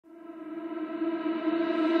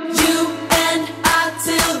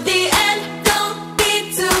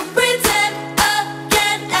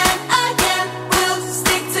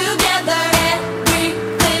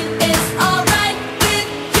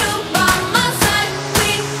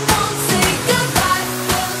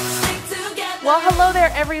Well, hello there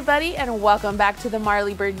everybody, and welcome back to the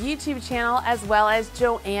Marley Bird YouTube channel as well as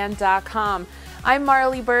JOANN.com. I'm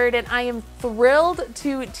Marley Bird and I am thrilled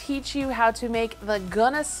to teach you how to make the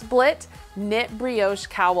Gonna Split knit brioche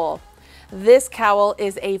cowl. This cowl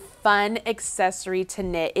is a fun accessory to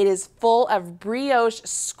knit. It is full of brioche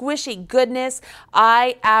squishy goodness.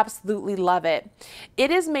 I absolutely love it. It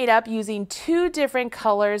is made up using two different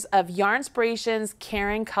colors of Yarnspiration's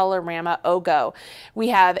Caron Colorama O'Go. We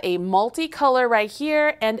have a multicolor right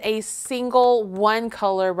here and a single one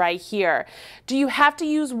color right here. Do you have to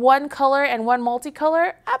use one color and one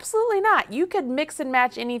multicolor? Absolutely not. You could mix and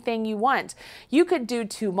match anything you want. You could do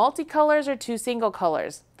two multicolors or two single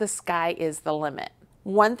colors. The sky is the limit.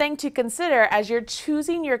 One thing to consider as you're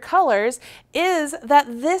choosing your colors is that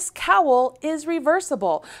this cowl is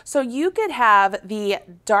reversible. So you could have the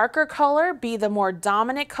darker color be the more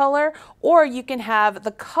dominant color, or you can have the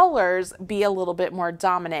colors be a little bit more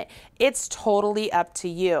dominant. It's totally up to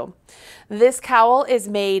you. This cowl is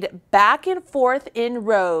made back and forth in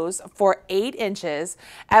rows for 8 inches,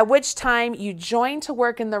 at which time you join to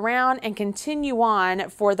work in the round and continue on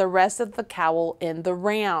for the rest of the cowl in the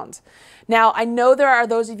round. Now, I know there are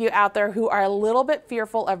those of you out there who are a little bit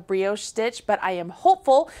fearful of brioche stitch, but I am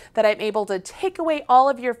hopeful that I'm able to take away all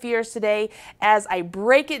of your fears today as I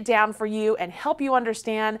break it down for you and help you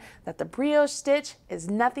understand that the brioche stitch is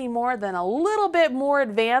nothing more than a little bit more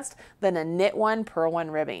advanced than a knit one, purl one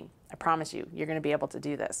ribbing. I promise you, you're going to be able to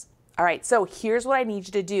do this. All right, so here's what I need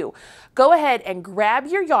you to do. Go ahead and grab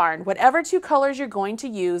your yarn, whatever two colors you're going to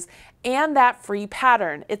use, and that free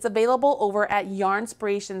pattern. It's available over at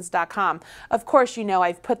yarnspirations.com. Of course, you know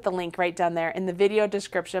I've put the link right down there in the video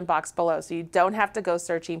description box below, so you don't have to go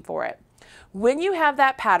searching for it. When you have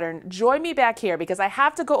that pattern, join me back here because I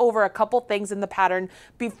have to go over a couple things in the pattern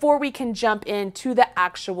before we can jump into the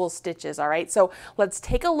actual stitches, all right? So let's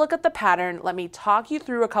take a look at the pattern. Let me talk you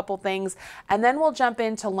through a couple things, and then we'll jump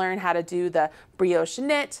in to learn how to do the brioche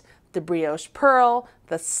knit, the brioche purl,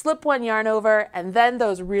 the slip one yarn over, and then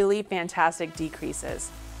those really fantastic decreases.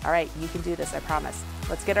 All right, you can do this, I promise.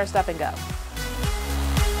 Let's get our stuff and go.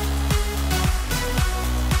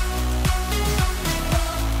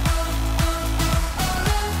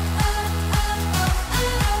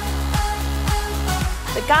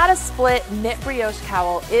 The Gotta Split Knit Brioche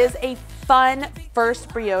Cowl is a fun first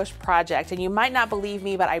brioche project, and you might not believe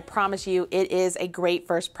me, but I promise you it is a great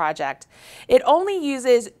first project. It only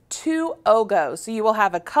uses 2 O'Gos, so you will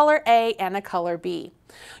have a color A and a color B.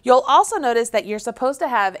 You'll also notice that you're supposed to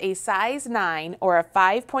have a size 9 or a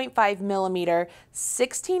 5.5 millimeter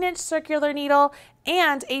 16-inch circular needle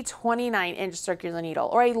and a 29-inch circular needle,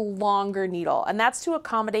 or a longer needle, and that's to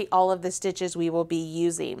accommodate all of the stitches we will be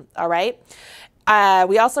using, all right?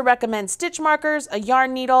 We also recommend stitch markers, a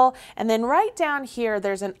yarn needle, and then right down here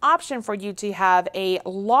there's an option for you to have a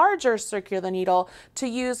larger circular needle to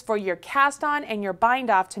use for your cast on and your bind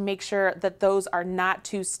off to make sure that those are not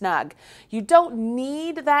too snug. You don't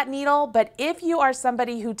need that needle, but if you are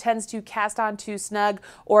somebody who tends to cast on too snug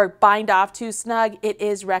or bind off too snug, it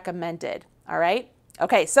is recommended, all right?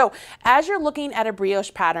 Okay, so as you're looking at a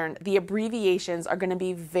brioche pattern, the abbreviations are going to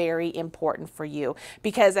be very important for you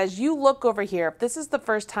because as you look over here, if this is the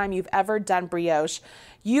first time you've ever done brioche,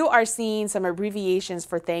 you are seeing some abbreviations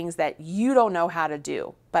for things that you don't know how to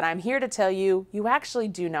do. But I'm here to tell you, you actually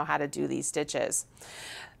do know how to do these stitches.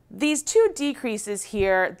 These 2 decreases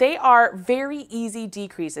here, they are very easy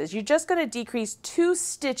decreases. You're just going to decrease 2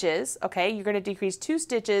 stitches, okay? You're going to decrease 2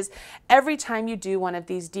 stitches every time you do one of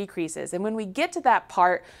these decreases. And when we get to that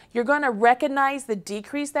part, you're going to recognize the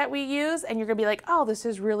decrease that we use and you're going to be like, oh, this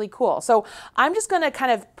is really cool. So I'm just going to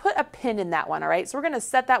kind of put a pin in that one, all right? So we're going to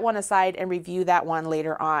set that one aside and review that one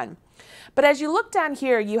later on. But as you look down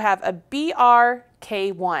here, you have a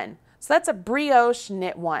BRK1. So that's a brioche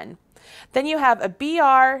knit 1. Then you have a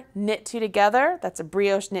BR knit 2 together, that's a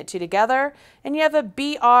brioche knit 2 together, and you have a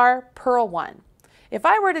BR purl 1. If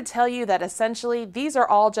I were to tell you that essentially these are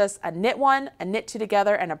all just a knit 1, a knit 2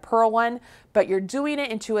 together, and a purl 1, but you're doing it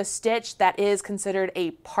into a stitch that is considered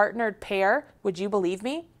a partnered pair, would you believe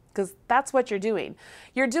me? Because that's what you're doing.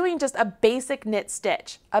 You're doing just a basic knit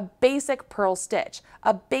stitch, a basic purl stitch,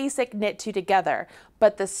 a basic knit 2 together,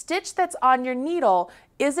 but the stitch that's on your needle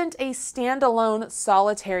isn't a standalone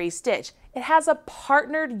solitary stitch. It has a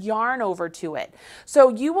partnered yarn over to it. So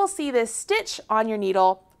you will see this stitch on your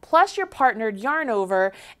needle plus your partnered yarn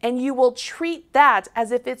over, and you will treat that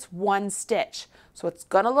as if it's one stitch. So it's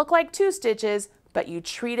gonna look like 2 stitches, but you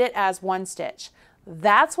treat it as 1 stitch.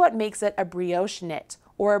 That's what makes it a brioche knit,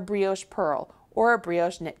 or a brioche purl, or a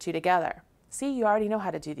brioche knit 2 together. See, you already know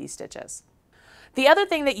how to do these stitches. The other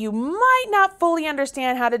thing that you might not fully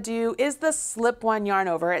understand how to do is the slip one, yarn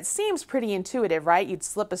over. It seems pretty intuitive, right? You'd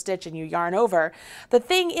slip a stitch and you yarn over. The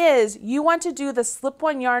thing is, you want to do the slip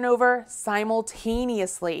one, yarn over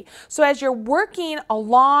simultaneously. So as you're working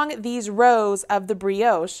along these rows of the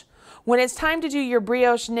brioche, when it's time to do your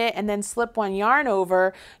brioche knit and then slip one yarn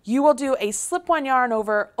over, you will do a slip one yarn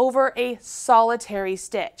over a solitary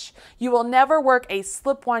stitch. You will never work a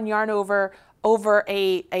slip one yarn over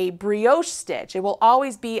a brioche stitch. It will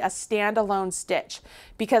always be a standalone stitch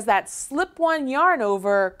because that slip one yarn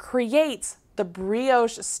over creates the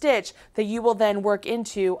brioche stitch that you will then work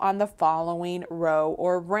into on the following row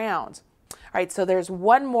or round. All right, so there's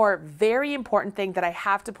one more very important thing that I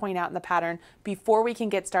have to point out in the pattern before we can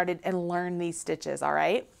get started and learn these stitches, all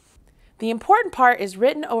right? The important part is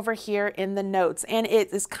written over here in the notes, and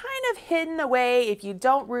it is kind of hidden away if you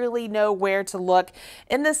don't really know where to look,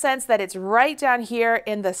 in the sense that it's right down here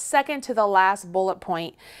in the second to the last bullet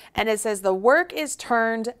point, and it says the work is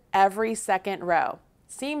turned every second row.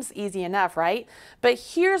 Seems easy enough, right? But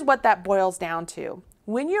here's what that boils down to.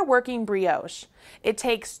 When you're working brioche, it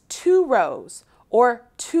takes 2 rows or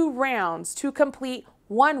 2 rounds to complete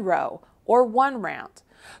 1 row or 1 round.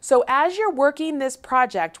 So as you're working this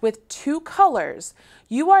project with 2 colors,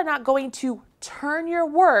 you are not going to turn your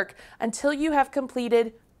work until you have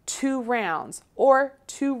completed 2 rounds or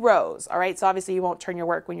 2 rows. All right, so obviously you won't turn your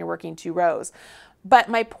work when you're working 2 rows. But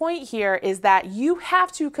my point here is that you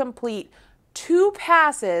have to complete 2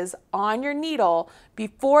 passes on your needle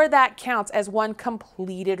before that counts as 1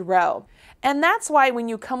 completed row. And that's why when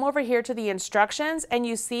you come over here to the instructions and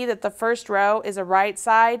you see that the first row is a right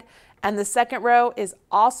side and the second row is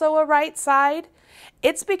also a right side,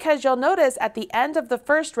 it's because you'll notice at the end of the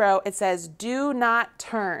first row it says do not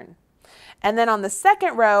turn. And then on the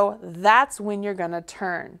second row, that's when you're gonna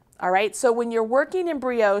turn. All right, so when you're working in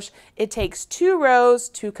brioche, it takes 2 rows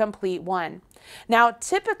to complete 1. Now,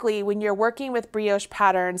 typically when you're working with brioche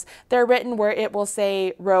patterns, they're written where it will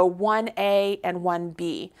say row 1A and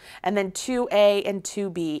 1B, and then 2A and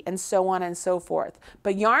 2B, and so on and so forth.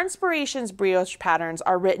 But Yarnspiration's brioche patterns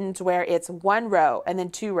are written to where it's 1 row, and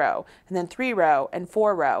then 2 row, and then 3 row, and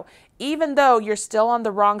 4 row. Even though you're still on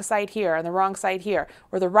the wrong side here, and the wrong side here,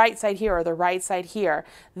 or the right side here, or the right side here,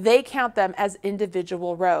 they count them as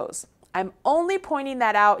individual rows. I'm only pointing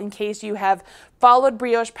that out in case you have followed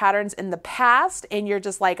brioche patterns in the past and you're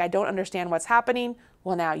just like, I don't understand what's happening.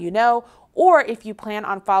 Well, now you know. Or if you plan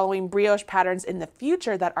on following brioche patterns in the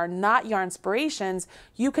future that are not Yarnspirations,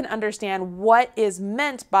 you can understand what is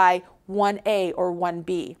meant by 1A or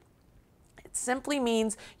 1B. It simply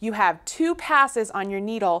means you have 2 passes on your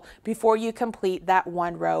needle before you complete that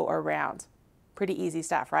 1 row or round. Pretty easy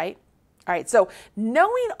stuff, right? All right, so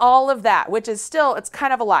knowing all of that, which is still, it's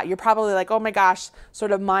kind of a lot. You're probably like, oh my gosh,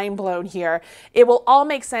 sort of mind blown here. It will all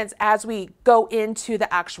make sense as we go into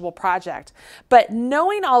the actual project. But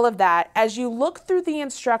knowing all of that, as you look through the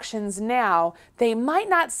instructions now, they might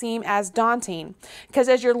not seem as daunting. Because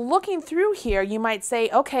as you're looking through here, you might say,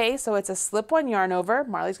 okay, so it's a slip one yarn over.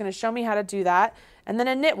 Marley's gonna show me how to do that. And then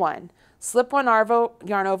a knit one, slip one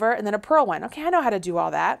yarn over, and then a purl one. Okay, I know how to do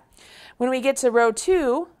all that. When we get to row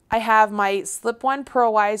 2, I have my slip one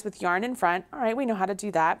purlwise with yarn in front. All right, we know how to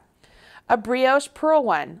do that. A brioche purl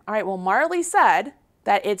one. All right, well, Marley said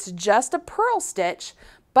that it's just a purl stitch,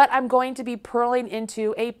 but I'm going to be purling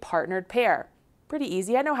into a partnered pair. Pretty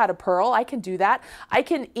easy. I know how to purl. I can do that. I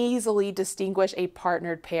can easily distinguish a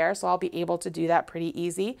partnered pair, so I'll be able to do that pretty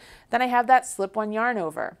easy. Then I have that slip one yarn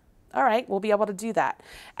over. All right, we'll be able to do that.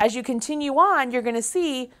 As you continue on, you're going to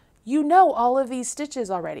see you know all of these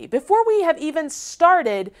stitches already. Before we have even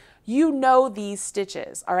started, you know these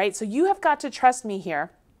stitches, all right? So you have got to trust me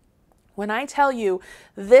here. When I tell you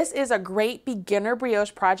this is a great beginner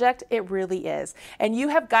brioche project, it really is. And you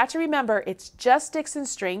have got to remember, it's just sticks and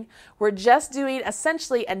string. We're just doing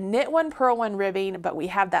essentially a knit one, purl one ribbing, but we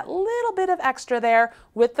have that little bit of extra there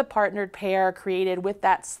with the partnered pair created with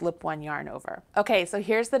that slip one yarn over. Okay, so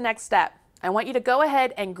here's the next step. I want you to go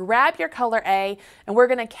ahead and grab your color A, and we're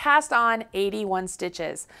gonna cast on 81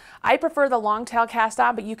 stitches. I prefer the long tail cast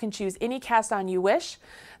on, but you can choose any cast on you wish.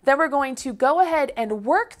 Then we're going to go ahead and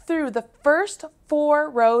work through the first 4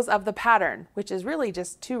 rows of the pattern, which is really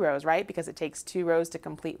just 2 rows, right? Because it takes 2 rows to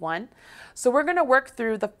complete 1. So we're gonna work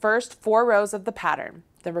through the first 4 rows of the pattern.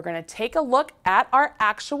 Then we're gonna take a look at our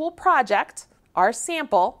actual project, our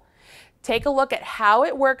sample, take a look at how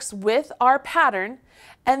it works with our pattern,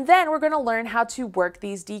 and then we're going to learn how to work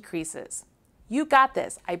these decreases. You got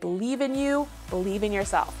this. I believe in you. Believe in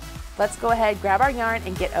yourself. Let's go ahead, grab our yarn,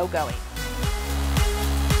 and get O going.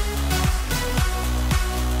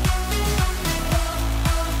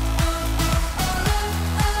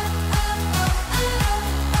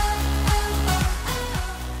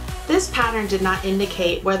 pattern did not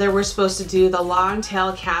indicate whether we're supposed to do the long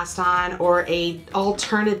tail cast on or a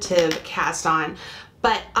alternative cast on,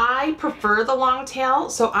 but I prefer the long tail,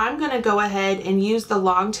 so I'm gonna go ahead and use the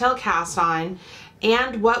long tail cast on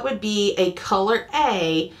and what would be a color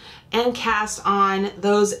A and cast on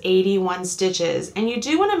those 81 stitches. And you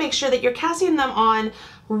do want to make sure that you're casting them on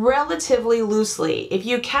relatively loosely. If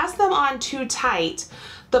you cast them on too tight,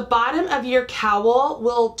 the bottom of your cowl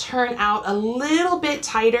will turn out a little bit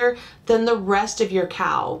tighter than the rest of your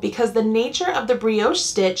cowl, because the nature of the brioche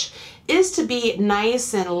stitch is to be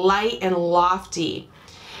nice and light and lofty.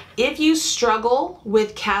 If you struggle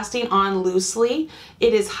with casting on loosely,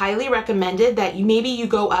 it is highly recommended that maybe you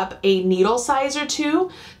go up a needle size or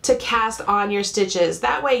two to cast on your stitches.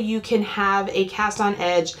 That way you can have a cast on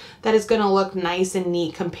edge that is going to look nice and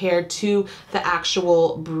neat compared to the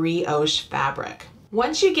actual brioche fabric.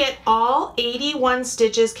 Once you get all 81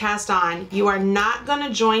 stitches cast on, you are not going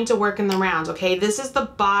to join to work in the rounds, okay? This is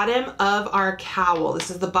the bottom of our cowl.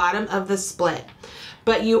 This is the bottom of the split.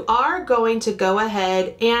 But you are going to go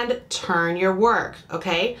ahead and turn your work,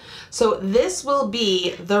 okay? So this will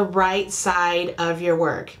be the right side of your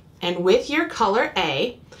work. And with your color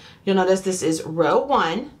A, you'll notice this is row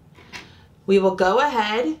 1. We will go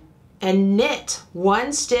ahead and knit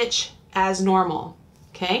 1 stitch as normal,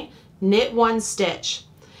 okay? Knit 1 stitch.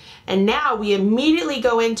 And now we immediately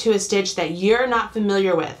go into a stitch that you're not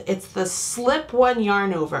familiar with. It's the slip 1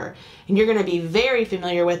 yarn over, and you're going to be very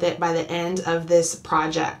familiar with it by the end of this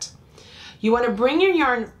project. You want to bring your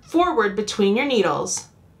yarn forward between your needles,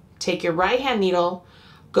 take your right hand needle,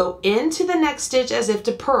 go into the next stitch as if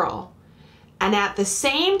to purl, and at the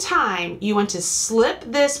same time you want to slip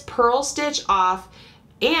this purl stitch off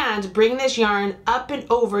and bring this yarn up and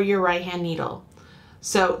over your right hand needle.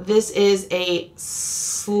 So this is a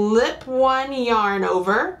slip 1 yarn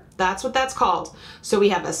over. That's what that's called. So we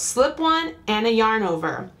have a slip 1 and a yarn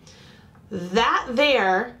over. That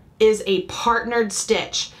there is a partnered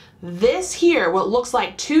stitch. This here, what looks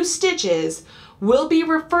like 2 stitches, will be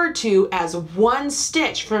referred to as 1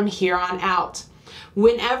 stitch from here on out.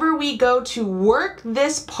 Whenever we go to work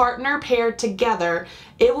this partner pair together,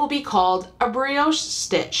 it will be called a brioche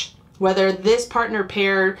stitch. Whether this partner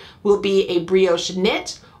pair will be a brioche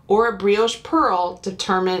knit or a brioche purl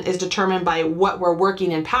is determined by what we're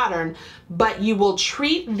working in pattern, but you will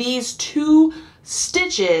treat these 2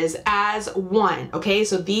 stitches as one, okay?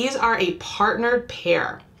 So these are a partnered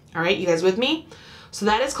pair. All right, you guys with me? So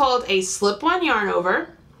that is called a slip 1 yarn over,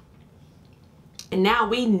 and now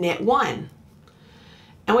we knit 1.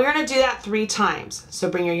 And we're gonna do that 3 times. So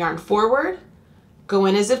bring your yarn forward, go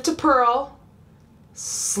in as if to purl,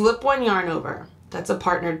 slip 1 yarn over. That's a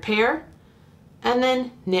partnered pair, and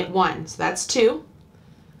then knit 1. So that's 2.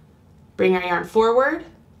 Bring our yarn forward,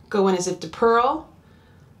 go in as if to purl,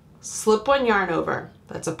 slip 1 yarn over.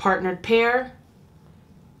 That's a partnered pair,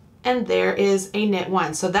 and there is a knit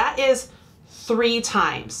 1. So that is 3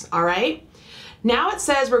 times, all right? Now it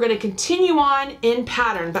says we're going to continue on in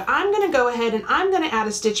pattern, but I'm going to go ahead and I'm going to add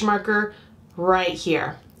a stitch marker right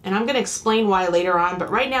here. And I'm going to explain why later on, but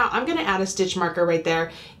right now I'm going to add a stitch marker right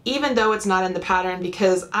there, even though it's not in the pattern,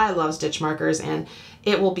 because I love stitch markers and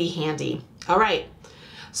it will be handy. All right,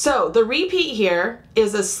 so the repeat here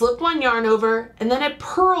is a slip 1 yarn over and then a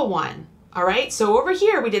purl 1. All right, so over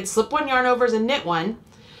here we did slip 1 yarn overs and knit 1.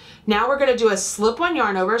 Now we're going to do a slip 1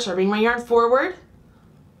 yarn over, so I bring my yarn forward,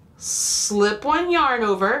 slip 1 yarn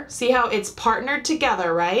over. See how it's partnered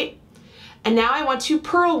together, right? And now I want to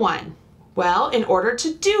purl 1. Well, in order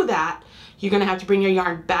to do that, you're going to have to bring your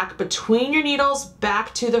yarn back between your needles,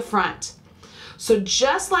 back to the front. So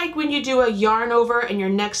just like when you do a yarn over and your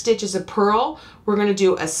next stitch is a purl, we're going to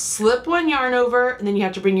do a slip 1 yarn over, and then you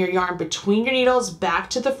have to bring your yarn between your needles back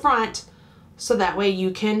to the front, so that way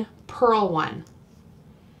you can purl 1.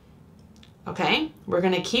 Okay, we're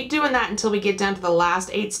going to keep doing that until we get down to the last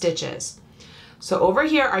 8 stitches. So over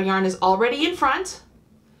here, our yarn is already in front.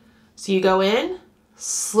 So you go in,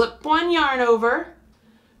 slip 1 yarn over,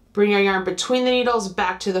 bring your yarn between the needles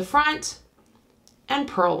back to the front, and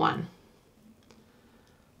purl 1.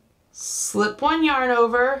 Slip 1 yarn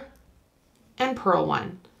over, and purl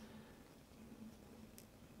 1.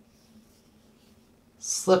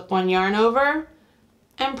 Slip 1 yarn over,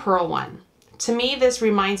 and purl 1. To me, this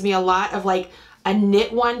reminds me a lot of like a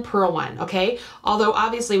knit 1, purl 1, okay? Although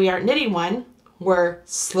obviously we aren't knitting 1, we're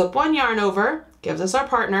slip 1 yarn over, gives us our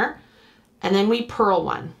partner, and then we purl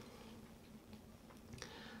 1.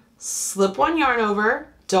 Slip 1 yarn over,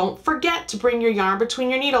 don't forget to bring your yarn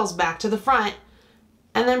between your needles back to the front,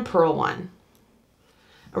 and then purl 1. And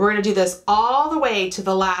we're going to do this all the way to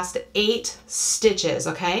the last 8 stitches,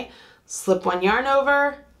 okay? Slip 1 yarn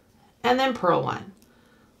over, and then purl one.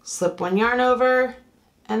 Slip one yarn over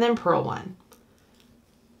and then purl one.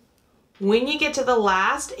 When you get to the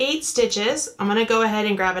last 8 stitches, I'm going to go ahead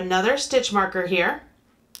and grab another stitch marker here.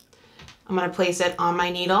 I'm going to place it on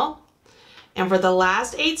my needle. And for the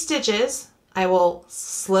last 8 stitches, I will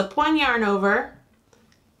slip one yarn over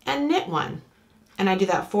and knit one. And I do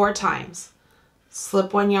that 4 times.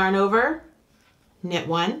 Slip one yarn over, knit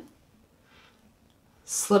one,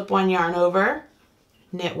 slip one yarn over,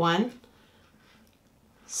 knit one,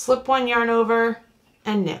 slip one yarn over,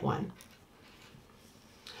 and knit one.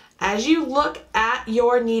 As you look at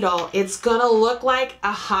your needle, it's gonna look like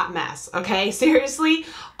a hot mess, okay? Seriously,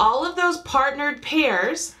 all of those partnered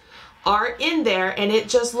pairs are in there and it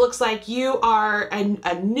just looks like you are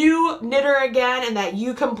a new knitter again and that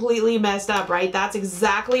you completely messed up, right? That's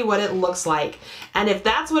exactly what it looks like. And if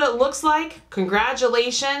that's what it looks like,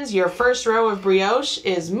 congratulations, your first row of brioche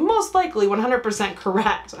is most likely 100%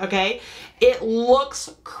 correct, okay? It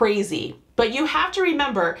looks crazy. But you have to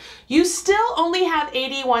remember, you still only have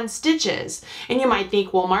 81 stitches. And you might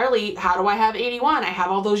think, well, Marley, how do I have 81? I have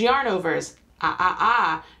all those yarn overs.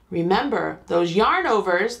 Remember, those yarn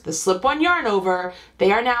overs, the slip one yarn over,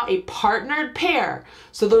 they are now a partnered pair.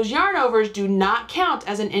 So those yarn overs do not count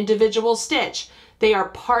as an individual stitch. They are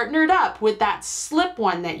partnered up with that slip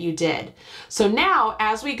one that you did. So now,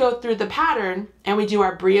 as we go through the pattern and we do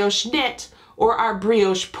our brioche knit or our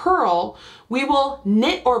brioche purl, we will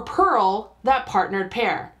knit or purl that partnered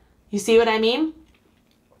pair. You see what I mean?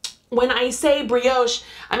 When I say brioche,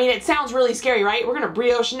 I mean, it sounds really scary, right? We're gonna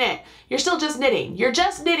brioche knit. You're still just knitting. You're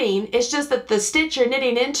just knitting. It's just that the stitch you're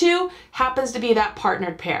knitting into happens to be that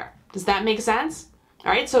partnered pair. Does that make sense?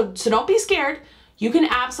 All right, so don't be scared. You can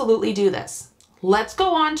absolutely do this. Let's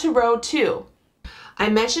go on to row 2. I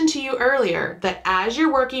mentioned to you earlier that as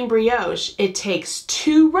you're working brioche, it takes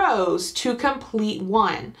 2 rows to complete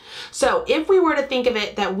one. So if we were to think of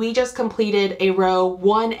it that we just completed a row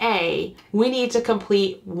 1A, we need to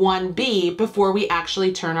complete 1B before we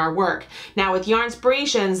actually turn our work. Now with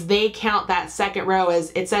Yarnspirations, they count that second row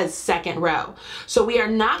as, it says second row. So we are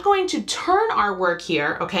not going to turn our work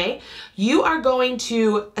here, okay? You are going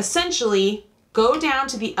to essentially go down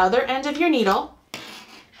to the other end of your needle,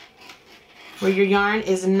 where your yarn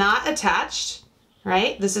is not attached,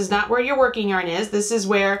 right? This is not where your working yarn is. This is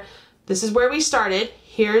where we started.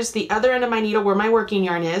 Here's the other end of my needle where my working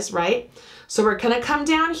yarn is, right? So we're gonna come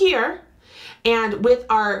down here, and with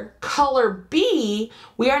our color B,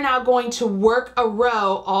 we are now going to work a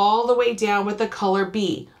row all the way down with the color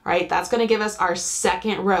B, right? That's gonna give us our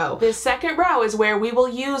second row. This second row is where we will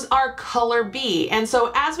use our color B. And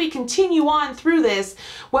so as we continue on through this,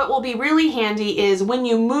 what will be really handy is when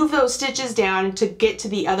you move those stitches down to get to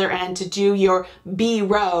the other end to do your B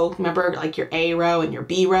row, remember like your A row and your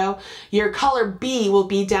B row, your color B will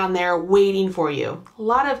be down there waiting for you. A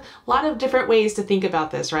lot of different ways to think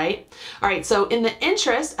about this, right? All right, so in the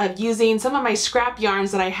interest of using some of my scrap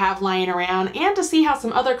yarns that I have lying around and to see how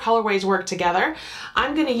some other colorways work together,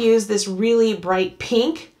 I'm gonna use this really bright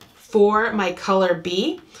pink for my color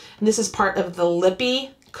B. And this is part of the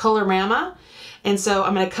Lippy Colorama. And so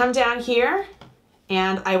I'm gonna come down here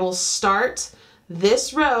and I will start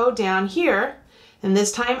this row down here. And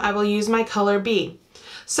this time I will use my color B.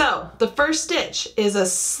 So the first stitch is a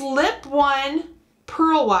slip one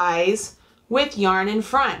purlwise with yarn in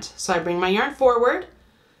front. So I bring my yarn forward,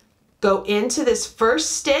 go into this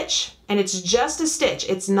first stitch, and it's just a stitch.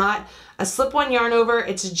 It's not a slip one yarn over,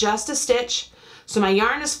 it's just a stitch. So my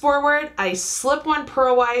yarn is forward, I slip one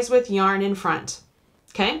purlwise with yarn in front,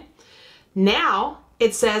 okay? Now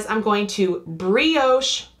it says I'm going to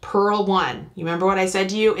brioche purl one. You remember what I said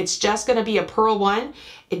to you? It's just gonna be a purl one.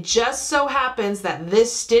 It just so happens that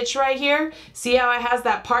this stitch right here, see how it has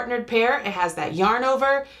that partnered pair? It has that yarn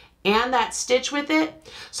over and that stitch with it.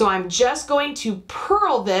 So I'm just going to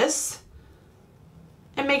purl this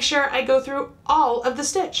and make sure I go through all of the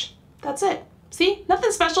stitch. That's it. See,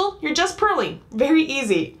 nothing special, you're just purling. Very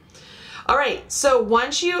easy. All right, so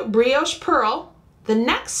once you brioche purl, the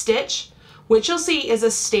next stitch, which you'll see is a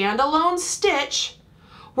standalone stitch,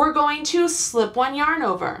 we're going to slip one yarn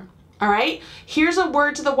over. All right, here's a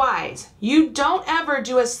word to the wise. You don't ever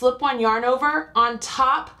do a slip one yarn over on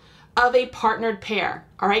top of a partnered pair,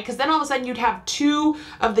 all right? Because then all of a sudden you'd have 2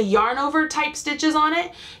 of the yarn over type stitches on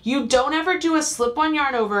it. You don't ever do a slip one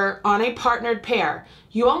yarn over on a partnered pair.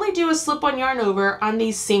 You only do a slip one yarn over on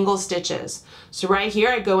these single stitches. So right here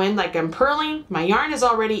I go in like I'm purling, my yarn is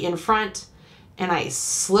already in front, and I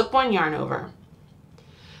slip one yarn over.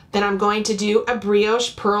 Then I'm going to do a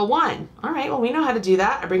brioche purl one. All right, well we know how to do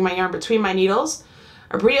that. I bring my yarn between my needles.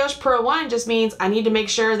 A brioche purl one just means I need to make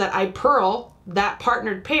sure that I purl that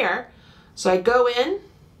partnered pair. So I go in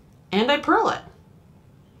and I purl it.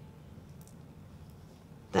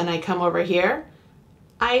 Then I come over here,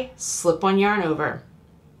 I slip one yarn over,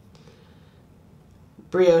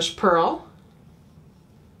 brioche purl,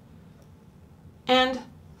 and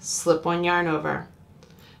slip one yarn over.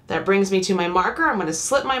 That brings me to my marker. I'm going to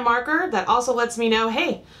slip my marker. That also lets me know,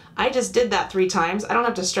 hey, I just did that 3 times. I don't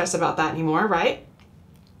have to stress about that anymore, right?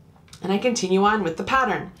 And I continue on with the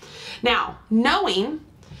pattern. Now, knowing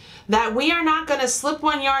that we are not going to slip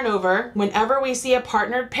one yarn over whenever we see a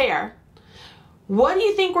partnered pair, what do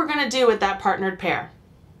you think we're going to do with that partnered pair?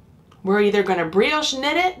 We're either going to brioche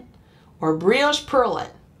knit it or brioche purl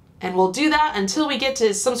it. And we'll do that until we get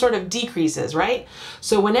to some sort of decreases, right?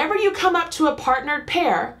 So whenever you come up to a partnered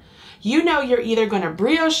pair, you know you're either going to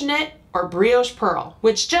brioche knit or brioche purl,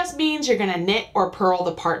 which just means you're going to knit or purl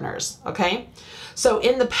the partners, okay? So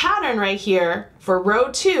in the pattern right here for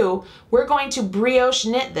row 2, we're going to brioche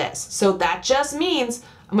knit this. So that just means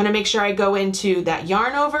I'm going to make sure I go into that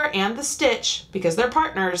yarn over and the stitch, because they're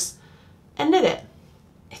partners, and knit it.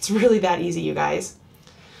 It's really that easy, you guys.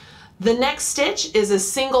 The next stitch is a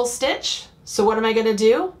single stitch. So what am I going to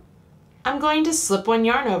do? I'm going to slip one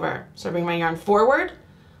yarn over. So I bring my yarn forward,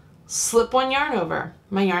 slip one yarn over.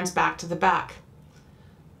 My yarn's back to the back.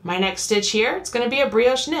 My next stitch here, it's going to be a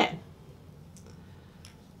brioche knit.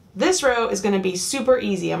 This row is going to be super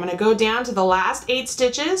easy. I'm going to go down to the last 8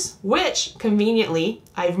 stitches, which conveniently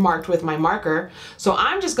I've marked with my marker. So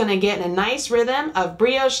I'm just going to get in a nice rhythm of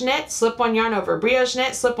brioche knit, slip one yarn over, brioche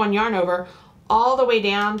knit, slip one yarn over, all the way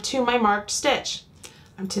down to my marked stitch.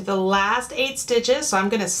 I'm to the last 8 stitches, so I'm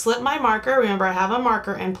going to slip my marker. Remember, I have a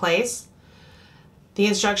marker in place. The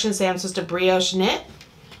instructions say I'm supposed to brioche knit.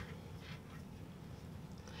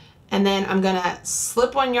 And then I'm going to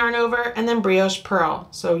slip one yarn over and then brioche purl.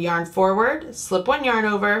 So yarn forward, slip one yarn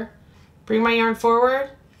over, bring my yarn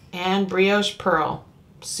forward, and brioche purl.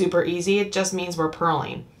 Super easy. It just means we're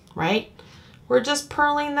purling, right? We're just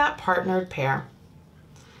purling that partnered pair.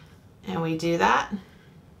 And we do that.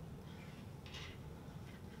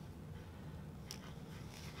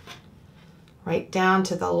 Right down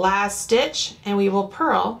to the last stitch, and we will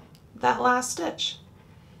purl that last stitch.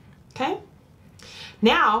 Okay?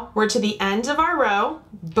 Now we're to the end of our row.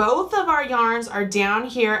 Both of our yarns are down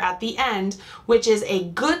here at the end, which is a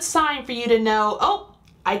good sign for you to know, oh,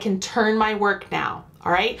 I can turn my work now.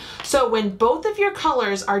 All right, so when both of your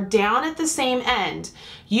colors are down at the same end,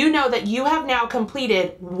 you know that you have now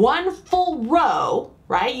completed one full row,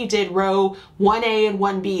 right? You did row 1A and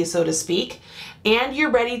 1B, so to speak, and you're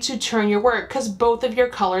ready to turn your work because both of your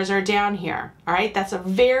colors are down here. All right, that's a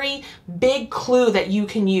very big clue that you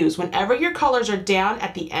can use. Whenever your colors are down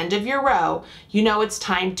at the end of your row, you know it's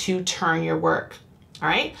time to turn your work. All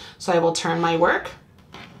right, so I will turn my work.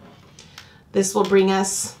 This will bring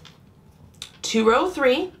us to row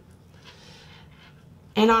 3,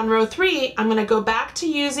 and on row 3 I'm going to go back to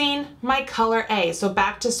using my color A, so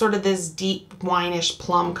back to sort of this deep wineish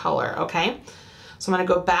plum color. Okay, so I'm going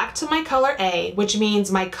to go back to my color A, which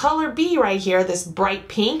means my color B right here, this bright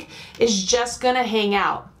pink, is just going to hang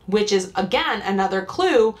out, which is again another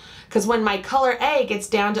clue, because when my color A gets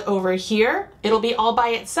down to over here, it'll be all by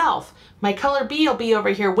itself. My color B will be over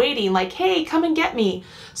here waiting like, hey, come and get me.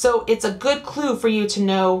 So it's a good clue for you to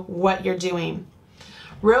know what you're doing.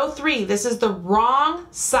 Row 3, this is the wrong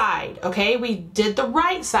side, okay? We did the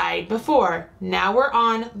right side before. Now we're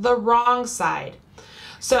on the wrong side.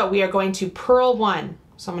 So we are going to purl 1.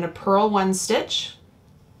 So I'm going to purl 1 stitch.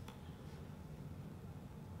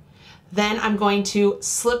 Then I'm going to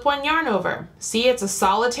slip 1 yarn over. See, it's a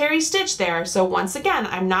solitary stitch there. So once again,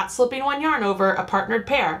 I'm not slipping 1 yarn over a partnered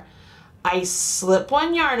pair. I slip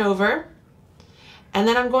 1 yarn over, and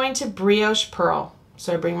then I'm going to brioche purl.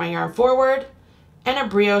 So I bring my yarn forward and a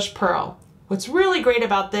brioche purl. What's really great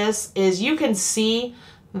about this is you can see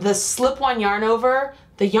the slip 1 yarn over.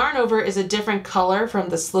 The yarn over is a different color from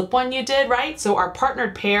the slip one you did, right? So our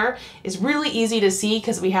partnered pair is really easy to see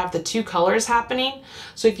because we have the 2 colors happening.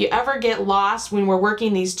 So if you ever get lost when we're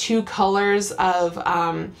working these 2 colors of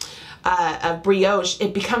brioche,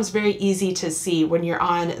 it becomes very easy to see when you're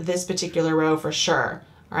on this particular row for sure.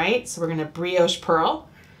 All right, so we're going to brioche purl.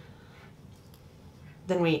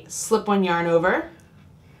 Then we slip 1 yarn over,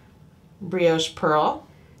 brioche purl,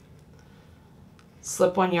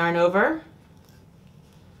 slip 1 yarn over,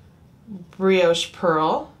 brioche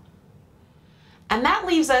purl. And that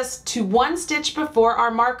leaves us to 1 stitch before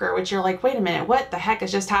our marker, which you're like, wait a minute, what the heck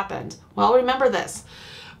has just happened? Well, remember this.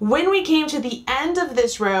 When we came to the end of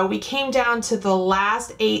this row, we came down to the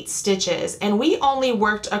last 8 stitches, and we only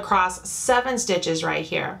worked across 7 stitches right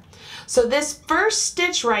here. So this first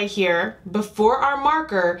stitch right here before our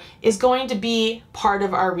marker is going to be part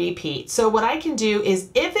of our repeat. So what I can do is,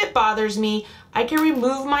 if it bothers me, I can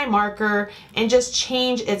remove my marker and just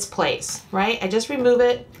change its place, right? I just remove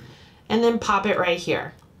it and then pop it right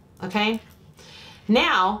here, okay?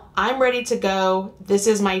 Now I'm ready to go. This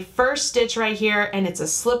is my first stitch right here, and it's a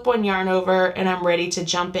slip-one yarn over, and I'm ready to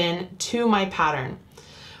jump in to my pattern.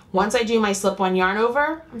 Once I do my slip-one yarn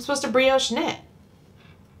over, I'm supposed to brioche knit.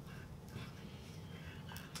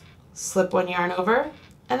 Slip-one yarn over,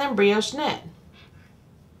 and then brioche knit.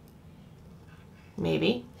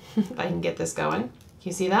 Maybe, if I can get this going. Can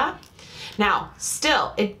you see that? Now,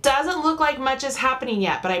 still, it doesn't look like much is happening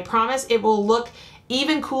yet, but I promise it will look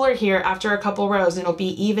even cooler here after a couple rows, and it'll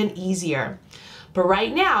be even easier. But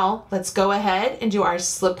right now, let's go ahead and do our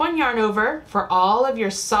slip-one yarn over for all of your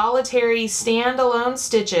solitary standalone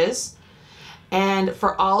stitches. And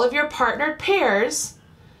for all of your partnered pairs,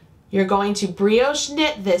 you're going to brioche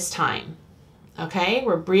knit this time. Okay,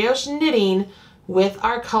 we're brioche knitting with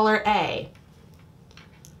our color A.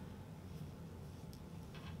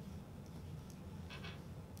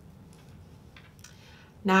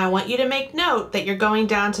 Now I want you to make note that you're going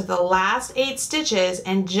down to the last 8 stitches,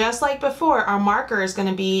 and just like before, our marker is going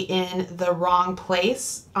to be in the wrong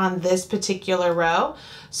place on this particular row.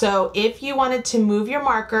 So if you wanted to move your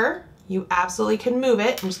marker, you absolutely can move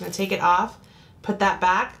it. I'm just going to take it off, put that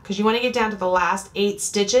back, because you want to get down to the last 8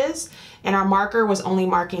 stitches, and our marker was only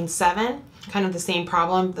marking 7. Kind of the same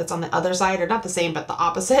problem that's on the other side, or not the same, but the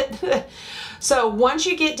opposite. So once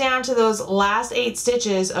you get down to those last 8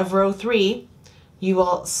 stitches of row 3, you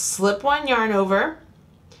will slip one yarn over,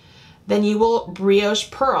 then you will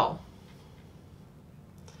brioche purl.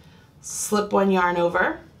 Slip one yarn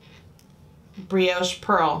over, brioche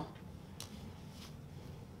purl.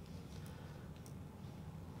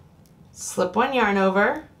 Slip one yarn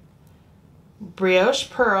over, brioche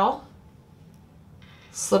purl,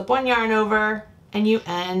 slip one yarn over, and you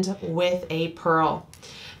end with a purl.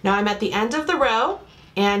 Now I'm at the end of the row.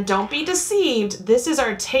 And don't be deceived, this is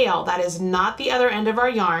our tail. That is not the other end of our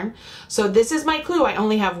yarn. So this is my clue. I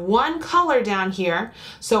only have one color down here.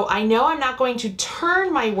 So I know I'm not going to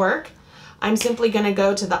turn my work. I'm simply going to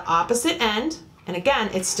go to the opposite end. And again,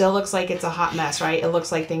 it still looks like it's a hot mess, right? It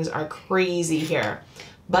looks like things are crazy here.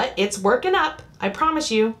 But it's working up. I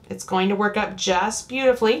promise you, it's going to work up just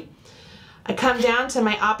beautifully. I come down to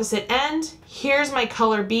my opposite end. Here's my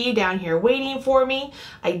color B down here waiting for me.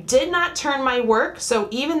 I did not turn my work, so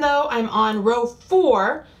even though I'm on row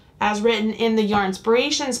 4, as written in the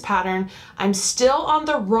Yarnspirations pattern, I'm still on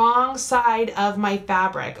the wrong side of my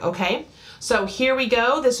fabric, okay? So here we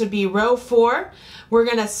go. This would be row 4. We're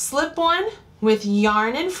gonna slip one with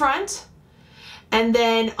yarn in front, and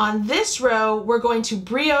then on this row, we're going to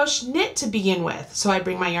brioche knit to begin with. So I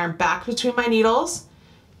bring my yarn back between my needles,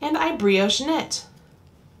 and I brioche knit.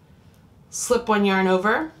 Slip one yarn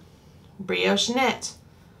over, brioche knit.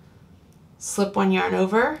 Slip one yarn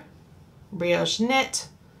over, brioche knit.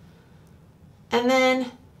 And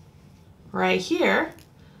then right here,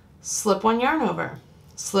 slip one yarn over,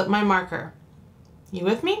 slip my marker. You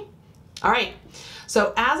with me? All right,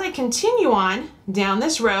 so as I continue on down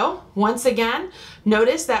this row, once again,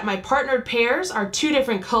 notice that my partnered pairs are 2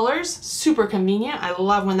 different colors, super convenient. I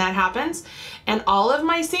love when that happens. And all of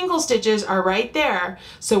my single stitches are right there.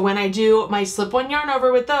 So when I do my slip one yarn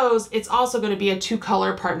over with those, it's also going to be a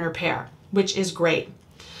 2-color partner pair, which is great.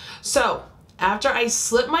 So after I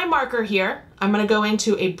slip my marker here, I'm going to go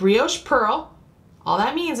into a brioche purl. All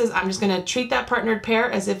that means is I'm just going to treat that partnered pair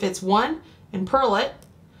as if it's one and purl it.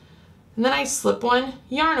 And then I slip one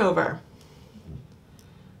yarn over.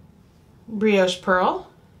 Brioche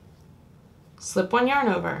purl, slip one yarn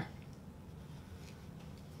over.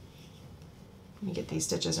 Let me get these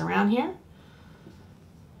stitches around here.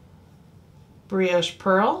 Brioche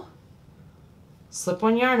purl, slip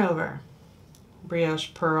one yarn over.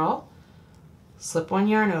 Brioche purl, slip one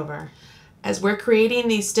yarn over. As we're creating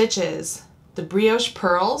these stitches, the brioche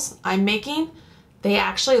purls I'm making, they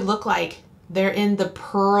actually look like they're in the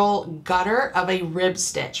purl gutter of a rib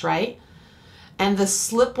stitch, right? And the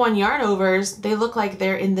slip one yarn overs, they look like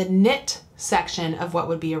they're in the knit section of what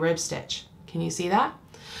would be a rib stitch. Can you see that?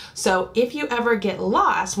 So if you ever get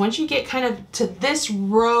lost, once you get kind of to this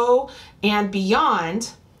row and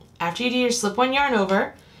beyond, after you do your slip one yarn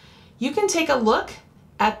over, you can take a look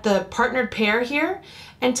at the partnered pair here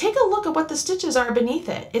and take a look at what the stitches are beneath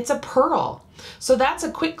it. It's a purl. So that's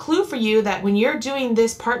a quick clue for you that when you're doing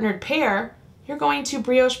this partnered pair, you're going to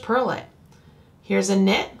brioche purl it. Here's a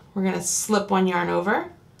knit. We're gonna slip one yarn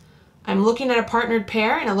over. I'm looking at a partnered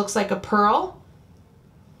pair and it looks like a purl.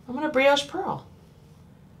 I'm gonna brioche purl.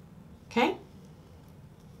 Okay?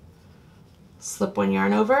 Slip one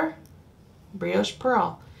yarn over, brioche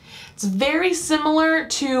purl. It's very similar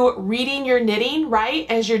to reading your knitting, right?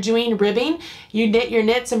 As you're doing ribbing, you knit your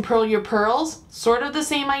knits and purl your purls. Sort of the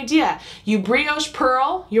same idea. You brioche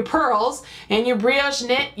purl your purls and you brioche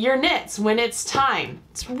knit your knits when it's time.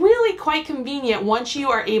 It's really quite convenient once you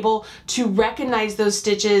are able to recognize those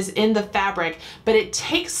stitches in the fabric, but it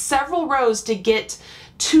takes several rows to get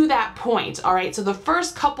to that point, all right? So the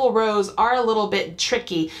first couple rows are a little bit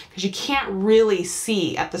tricky because you can't really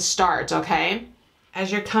see at the start, okay? As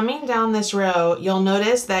you're coming down this row, you'll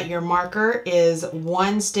notice that your marker is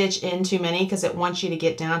one stitch in too many because it wants you to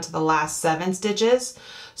get down to the last 7 stitches.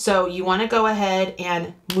 So you want to go ahead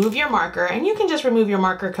and move your marker, and you can just remove your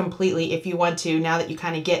marker completely if you want to, now that you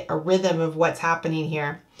kind of get a rhythm of what's happening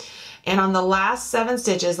here. And on the last 7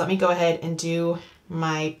 stitches, let me go ahead and do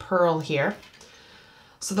my purl here.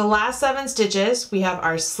 So the last 7 stitches, we have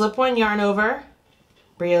our slip one yarn over,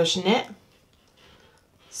 brioche knit,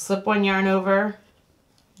 slip one yarn over,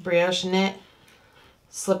 brioche knit,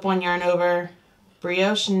 slip one yarn over,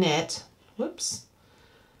 brioche knit, whoops.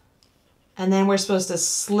 And then we're supposed to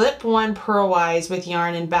slip one purlwise with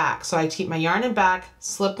yarn and back. So I keep my yarn and back,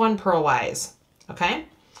 slip one purlwise, okay?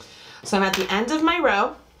 So I'm at the end of my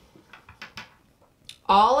row.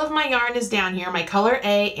 All of my yarn is down here. My color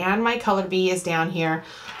A and my color B is down here.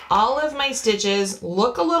 All of my stitches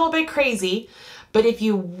look a little bit crazy, but if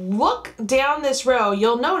you look down this row,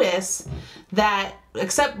 you'll notice that,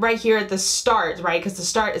 except right here at the start, right, because the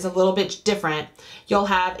start is a little bit different, you'll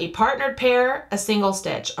have a partnered pair, a single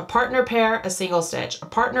stitch, a partner pair, a single stitch, a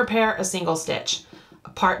partner pair, a single stitch, a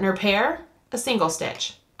partner pair, a single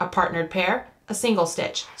stitch, a partnered pair, a single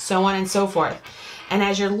stitch, so on and so forth. And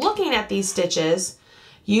as you're looking at these stitches,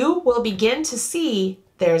 you will begin to see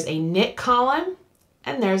there's a knit column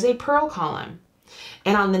and there's a purl column.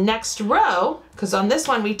 And on the next row, because on this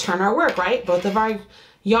one we turn our work, right? Both of our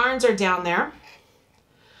yarns are down there.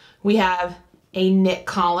 We have a knit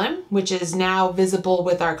column, which is now visible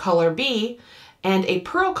with our color B, and a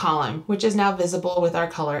purl column, which is now visible with our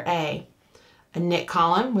color A. A knit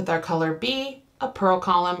column with our color B, a purl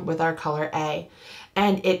column with our color A.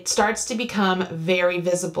 And it starts to become very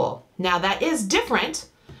visible. Now that is different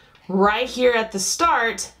right here at the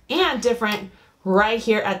start and different right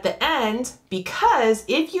here at the end, because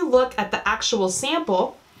if you look at the actual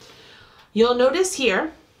sample, you'll notice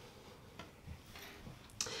here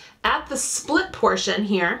at the split portion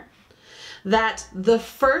here that the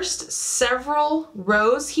first several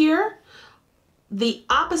rows here, the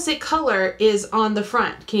opposite color is on the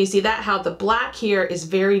front. Can you see that? How the black here is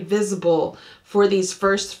very visible for these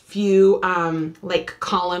first few like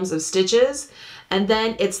columns of stitches. And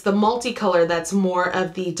then it's the multicolor that's more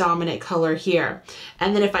of the dominant color here.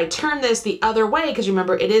 And then if I turn this the other way, because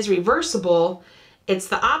remember it is reversible, it's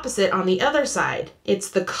the opposite on the other side. It's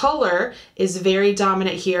the color is very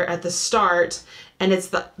dominant here at the start, and it's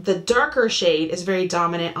the darker shade is very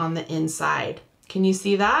dominant on the inside. Can you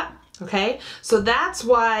see that? Okay, so that's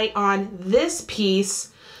why on this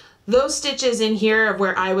piece, those stitches in here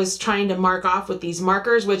where I was trying to mark off with these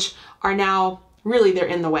markers, which are now really they're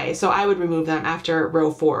in the way. So I would remove them after row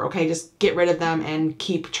 4, okay? Just get rid of them and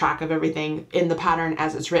keep track of everything in the pattern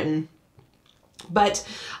as it's written. But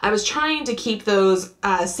I was trying to keep those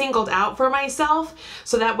singled out for myself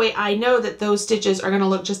so that way I know that those stitches are gonna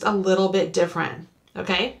look just a little bit different,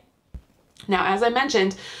 okay? Now, as I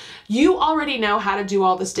mentioned, you already know how to do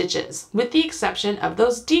all the stitches with the exception of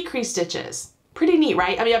those decrease stitches. Pretty neat,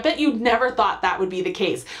 right? I mean, I bet you never thought that would be the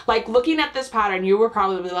case. Like looking at this pattern, you were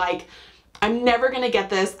probably like, I'm never gonna get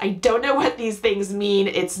this. I don't know what these things mean.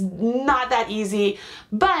 It's not that easy,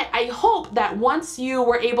 but I hope that once you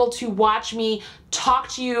were able to watch me talk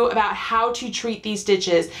to you about how to treat these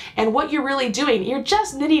stitches and what you're really doing, you're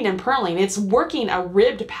just knitting and purling. It's working a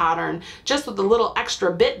ribbed pattern just with a little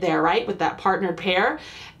extra bit there, right? With that partnered pair.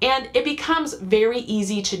 And it becomes very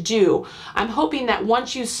easy to do. I'm hoping that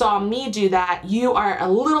once you saw me do that, you are a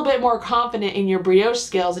little bit more confident in your brioche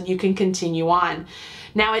skills and you can continue on.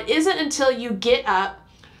 Now, it isn't until you get up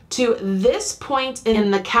to this point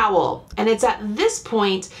in the cowl, and it's at this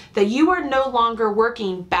point that you are no longer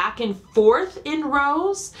working back and forth in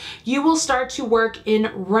rows. You will start to work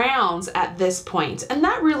in rounds at this point, and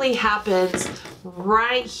that really happens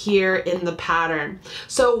right here in the pattern.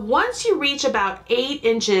 So once you reach about 8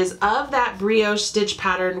 inches of that brioche stitch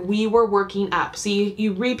pattern, we were working up. So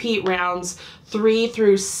you repeat rounds 3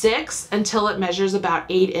 through 6 until it measures about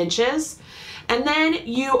 8 inches. And then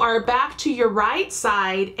you are back to your right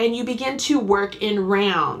side and you begin to work in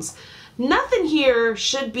rounds. Nothing here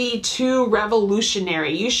should be too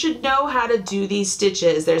revolutionary. You should know how to do these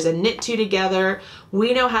stitches. There's a knit two together.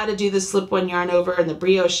 We know how to do the slip one yarn over and the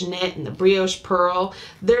brioche knit and the brioche purl.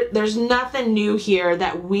 There's nothing new here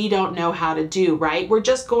that we don't know how to do, right? We're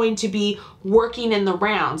just going to be working in the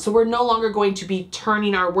round. So we're no longer going to be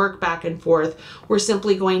turning our work back and forth. We're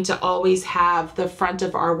simply going to always have the front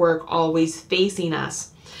of our work always facing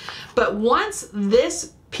us. But once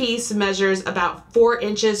this piece measures about 4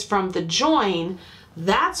 inches from the join,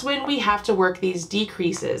 that's when we have to work these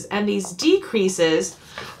decreases. And these decreases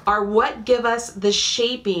are what give us the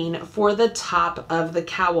shaping for the top of the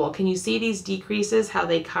cowl. Can you see these decreases, how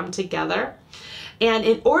they come together? And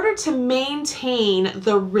in order to maintain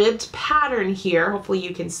the ribbed pattern here, hopefully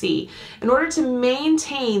you can see, in order to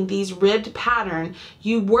maintain these ribbed pattern,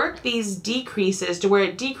 you work these decreases to where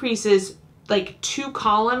it decreases like 2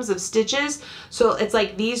 columns of stitches. So it's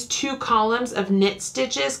like these 2 columns of knit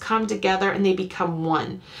stitches come together and they become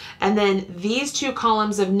 1. And then these 2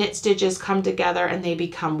 columns of knit stitches come together and they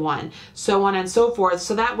become 1. So on and so forth.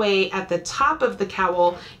 So that way at the top of the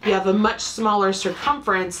cowl, you have a much smaller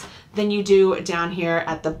circumference than you do down here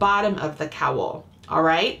at the bottom of the cowl. All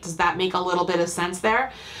right, does that make a little bit of sense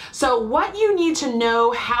there? So what you need to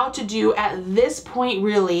know how to do at this point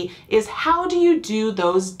really is how do you do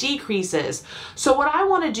those decreases? So what I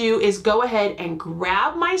want to do is go ahead and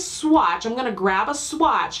grab my swatch. I'm going to grab a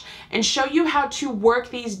swatch and show you how to work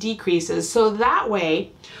these decreases. So that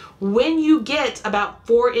way, when you get about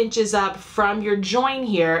 4 inches up from your join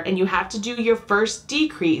here and you have to do your first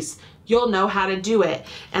decrease, you'll know how to do it.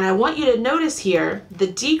 And I want you to notice here, the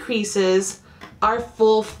decreases are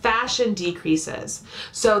full fashion decreases.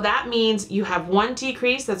 So that means you have 1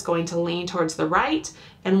 decrease that's going to lean towards the right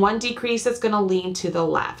and 1 decrease that's going to lean to the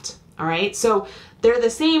left. All right, so they're the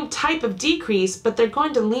same type of decrease, but they're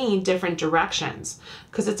going to lean different directions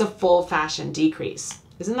because it's a full fashion decrease.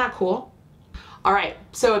 Isn't that cool? All right,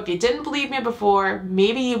 so if you didn't believe me before,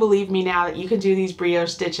 maybe you believe me now that you can do these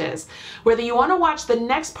brioche stitches. Whether you want to watch the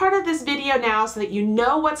next part of this video now so that you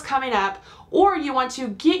know what's coming up, or you want to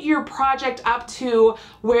get your project up to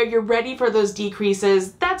where you're ready for those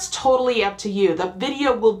decreases, that's totally up to you. The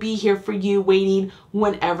video will be here for you waiting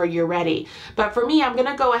whenever you're ready. But for me, I'm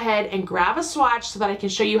gonna go ahead and grab a swatch so that I can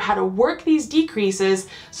show you how to work these decreases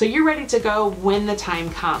so you're ready to go when the time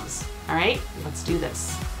comes. All right, let's do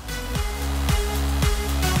this.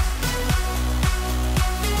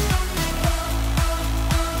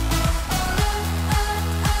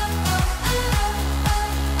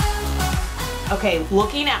 Okay,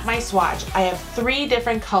 looking at my swatch, I have 3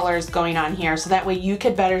 different colors going on here so that way you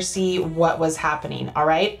could better see what was happening, all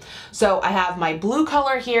right? So I have my blue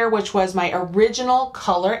color here, which was my original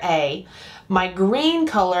color A. My green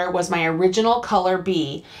color was my original color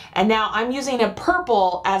B. And now I'm using a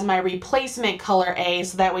purple as my replacement color A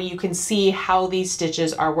so that way you can see how these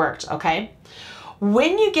stitches are worked, okay?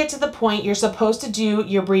 When you get to the point you're supposed to do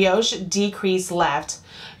your brioche decrease left,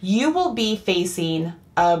 you will be facing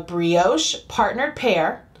a brioche partnered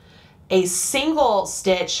pair, a single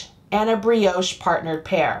stitch, and a brioche partnered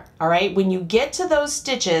pair. All right, when you get to those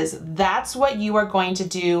stitches, that's what you are going to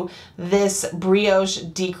do this brioche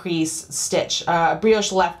decrease stitch,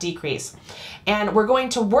 brioche left decrease. And we're going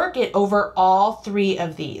to work it over all 3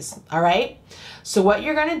 of these, all right? So what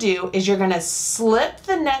you're gonna do is you're gonna slip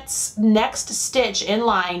the next stitch in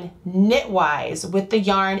line knitwise with the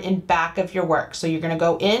yarn in back of your work. So you're gonna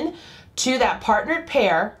go in to that partnered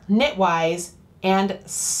pair knitwise and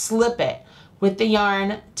slip it with the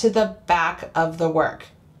yarn to the back of the work,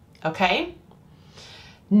 okay?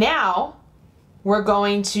 Now, we're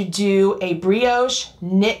going to do a brioche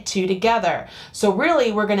knit 2 together. So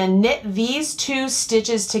really, we're gonna knit these 2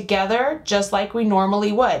 stitches together just like we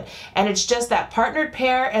normally would. And it's just that partnered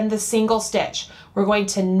pair and the single stitch. We're going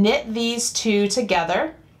to knit these 2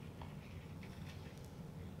 together.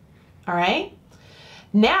 All right?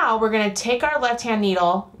 Now we're gonna take our left-hand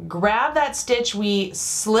needle, grab that stitch we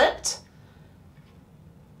slipped,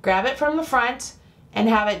 grab it from the front, and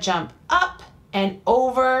have it jump up and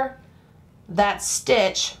over that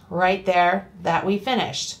stitch right there that we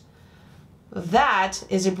finished. That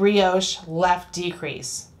is a brioche left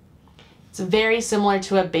decrease. It's very similar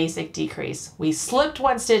to a basic decrease. We slipped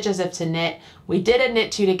 1 stitch as if to knit, we did a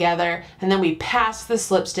knit 2 together, and then we passed the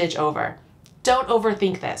slip stitch over. Don't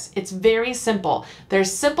overthink this. It's very simple. They're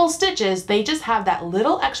simple stitches, they just have that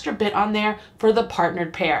little extra bit on there for the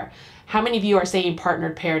partnered pair. How many of you are saying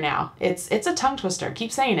partnered pair now? It's a tongue twister,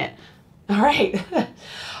 keep saying it. All right.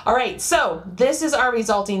 All right, so this is our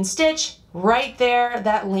resulting stitch right there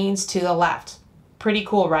that leans to the left. Pretty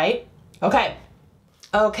cool, right?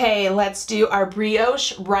 Okay, let's do our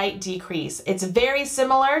brioche right decrease. It's very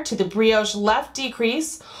similar to the brioche left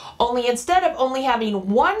decrease, only instead of only having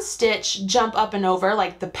one stitch jump up and over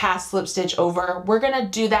like the past slip stitch over, we're gonna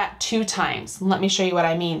do that 2 times. Let me show you what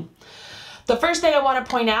I mean. The first thing I want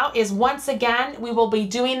to point out is, once again, we will be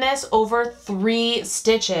doing this over 3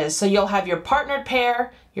 stitches. So you'll have your partnered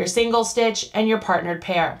pair, your single stitch, and your partnered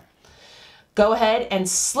pair. Go ahead and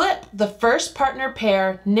slip the first partner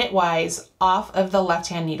pair knitwise off of the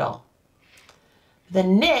left-hand needle.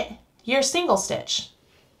 Then knit your single stitch.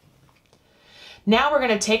 Now we're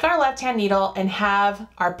going to take our left-hand needle and have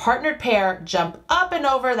our partnered pair jump up and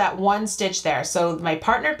over that 1 stitch there. So my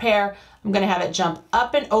partnered pair, I'm going to have it jump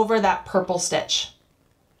up and over that purple stitch.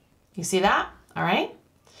 You see that? All right.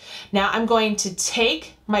 Now I'm going to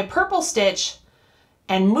take my purple stitch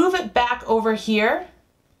and move it back over here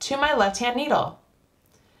to my left-hand needle.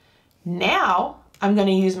 Now I'm going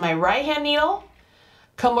to use my right-hand needle,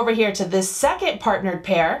 come over here to this second partnered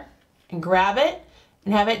pair and grab it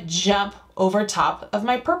and have it jump over top of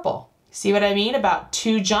my purple. See what I mean about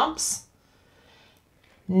 2 jumps?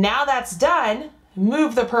 Now that's done,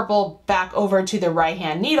 move the purple back over to the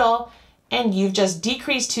right-hand needle, and you've just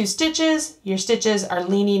decreased 2 stitches. Your stitches are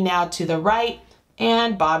leaning now to the right,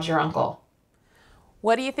 and Bob's your uncle.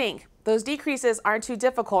 What do you think? Those decreases aren't too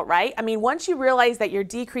difficult, right? I mean, once you realize that you're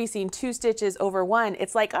decreasing 2 stitches over 1,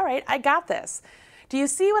 it's like, all right, I got this. Do you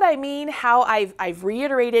see what I mean? How I've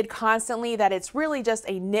reiterated constantly that it's really just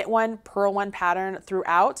a knit 1, purl 1 pattern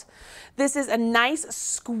throughout. This is a nice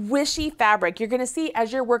squishy fabric. You're gonna see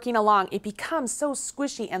as you're working along, it becomes so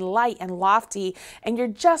squishy and light and lofty, and you're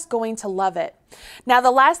just going to love it. Now,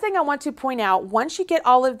 the last thing I want to point out, once you get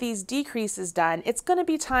all of these decreases done, it's gonna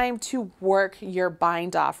be time to work your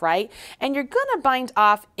bind off, right? And you're gonna bind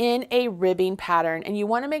off in a ribbing pattern, and you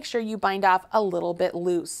wanna make sure you bind off a little bit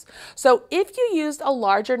loose. So if you used a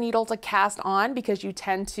larger needle to cast on, because you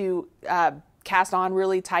tend to cast on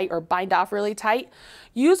really tight or bind off really tight,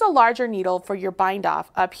 use a larger needle for your bind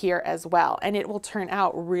off up here as well, and it will turn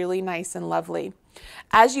out really nice and lovely.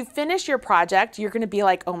 As you finish your project, you're going to be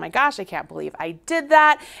like, oh my gosh, I can't believe I did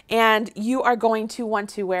that, and you are going to want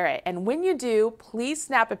to wear it. And when you do, please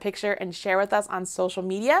snap a picture and share with us on social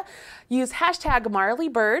media. Use hashtag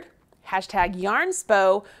 #MarleyBird, hashtag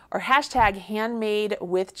 #YarnSpo, or hashtag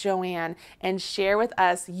 #HandmadeWithJoann, and share with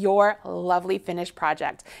us your lovely finished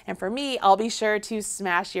project. And for me, I'll be sure to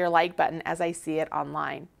smash your like button as I see it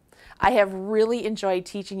online. I have really enjoyed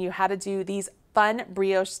teaching you how to do these fun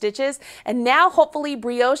brioche stitches, and now hopefully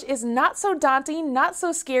brioche is not so daunting, not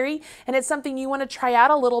so scary, and it's something you want to try out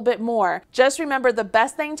a little bit more. Just remember, the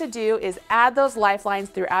best thing to do is add those lifelines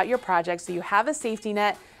throughout your project so you have a safety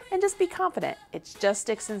net, and just be confident. It's just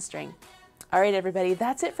sticks and string. All right, everybody,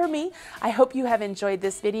 that's it for me. I hope you have enjoyed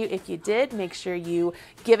this video. If you did, make sure you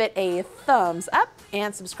give it a thumbs up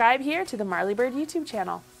and subscribe here to the Marley Bird YouTube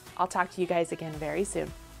channel. I'll talk to you guys again very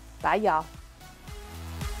soon. Bye, y'all.